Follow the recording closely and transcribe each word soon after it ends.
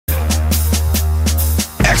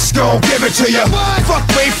X gon' give it to you. Fuck,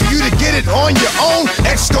 wait for you to get it on your own.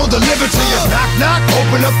 X gon' deliver to you. Knock, knock,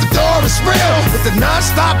 open up the door, it's real. With the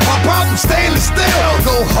non-stop pop out from stainless steel.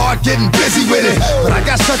 Go hard, getting busy with it. But I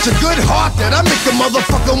got such a good heart that I make a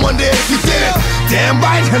motherfucker wonder if you did it. Damn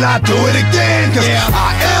right, and I do it again. Cause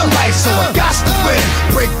I am light, so I got to win.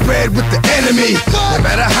 Break bread with the enemy. No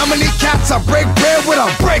matter how many cats I break bread with,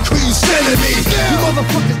 I'll break who you sending me. You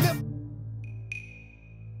motherfuckers never.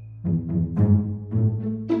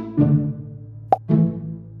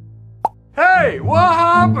 Hey, what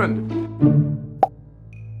happened?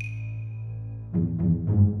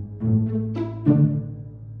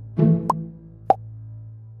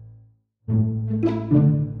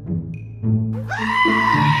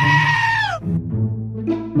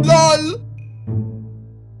 LOL.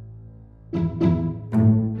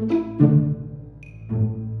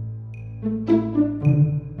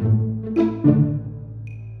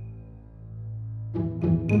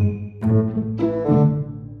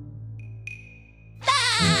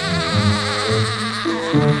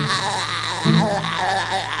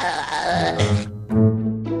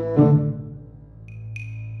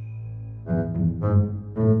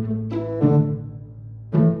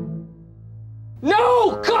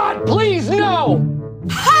 No! God, please, no!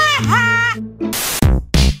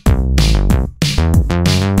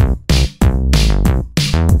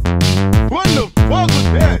 What the fuck was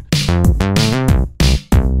that?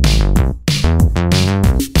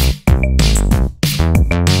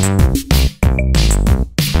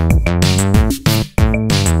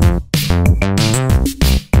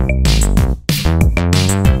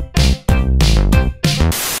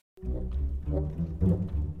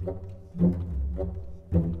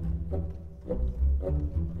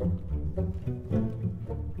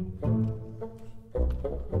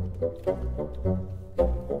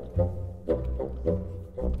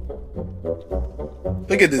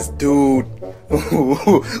 Look at this dude.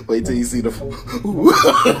 Wait till you see the.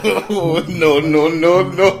 No, no, no,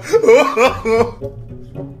 no.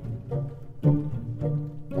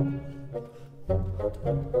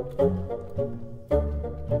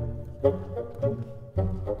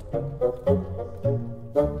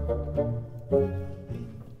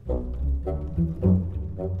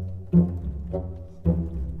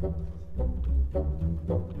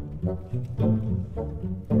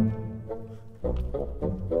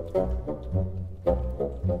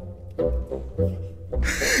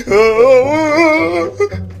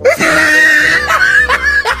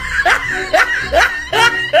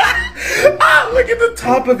 Look at the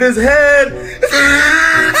top of his head.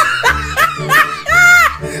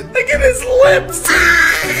 Look at his lips.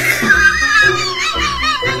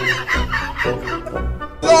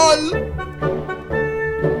 LOL.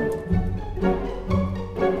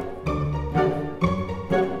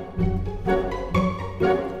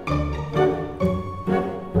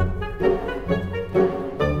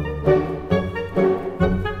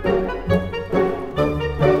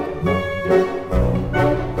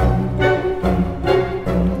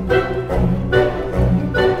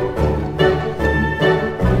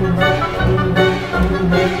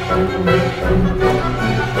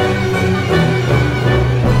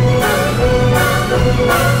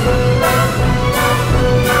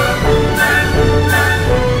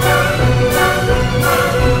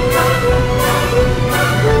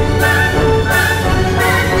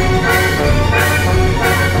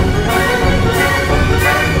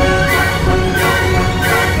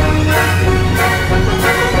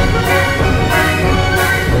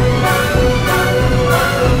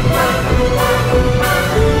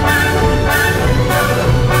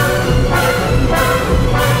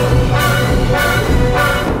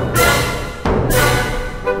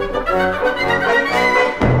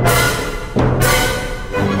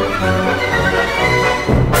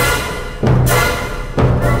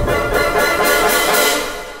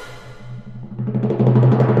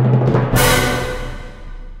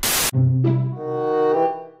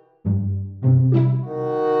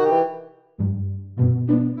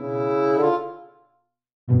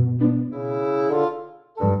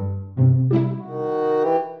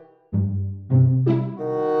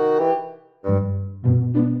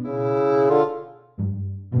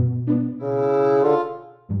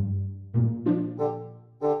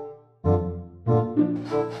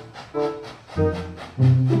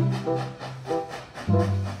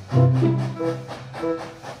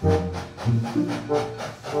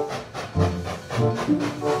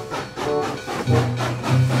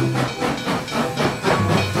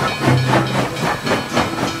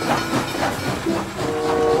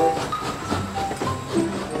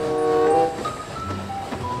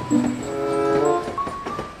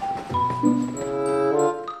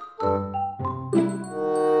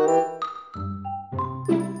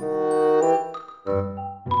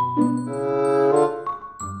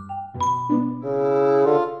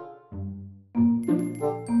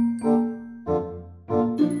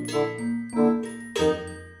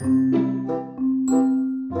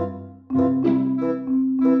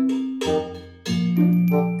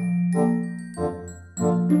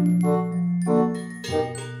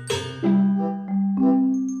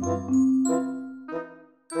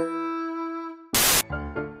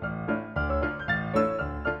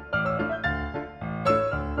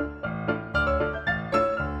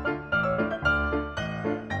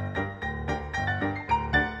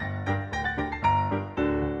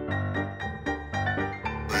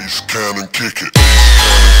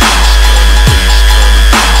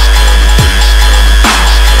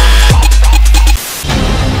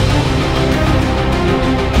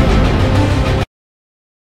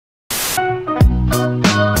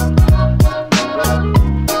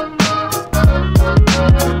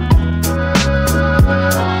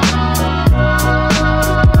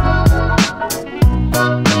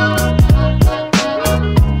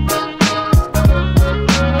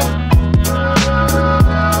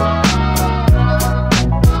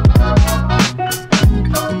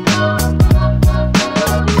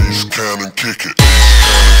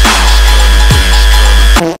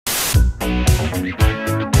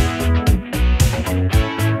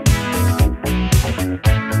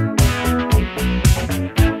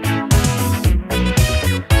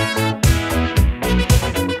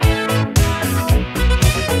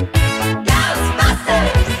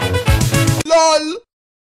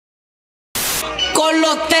 Con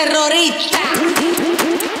los terroristas.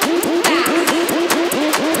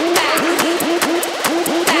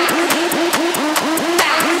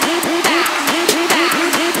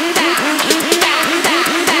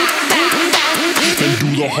 They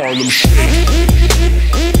do the Harlem Shake.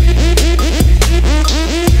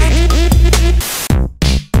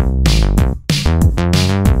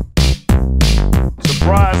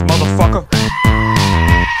 Surprise, motherfucker.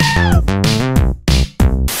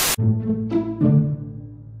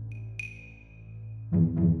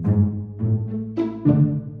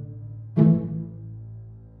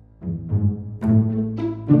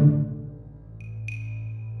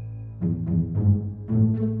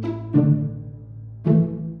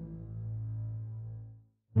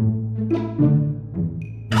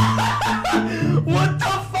 What the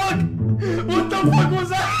fuck? What the fuck was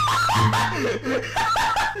that?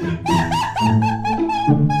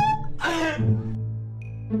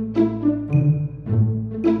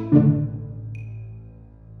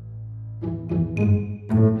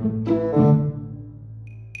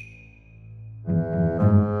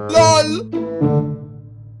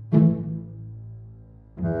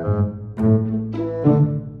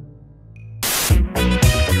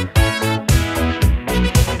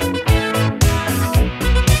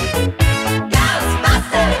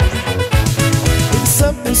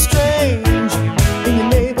 Something strange in your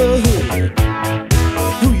neighborhood.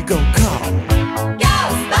 Who you gonna call?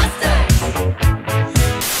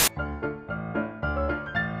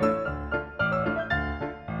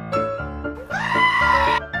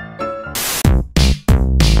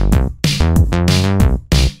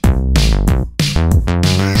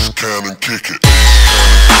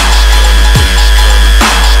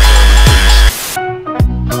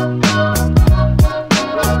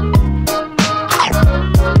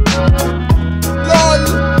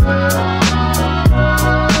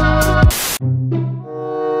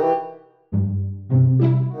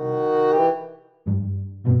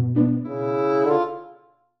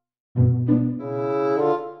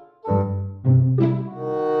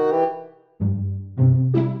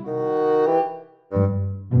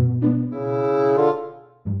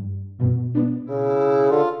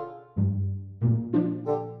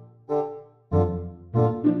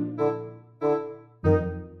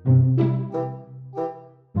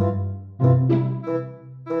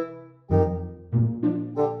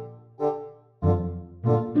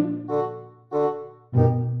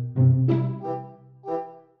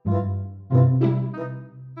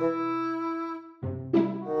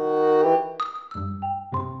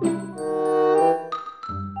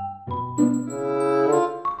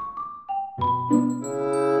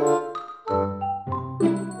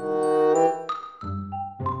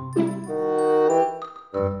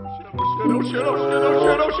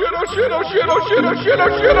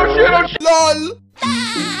 LOL.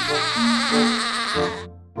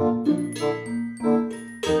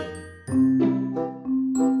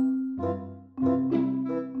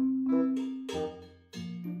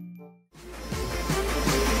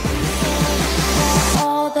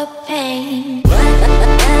 All the pain.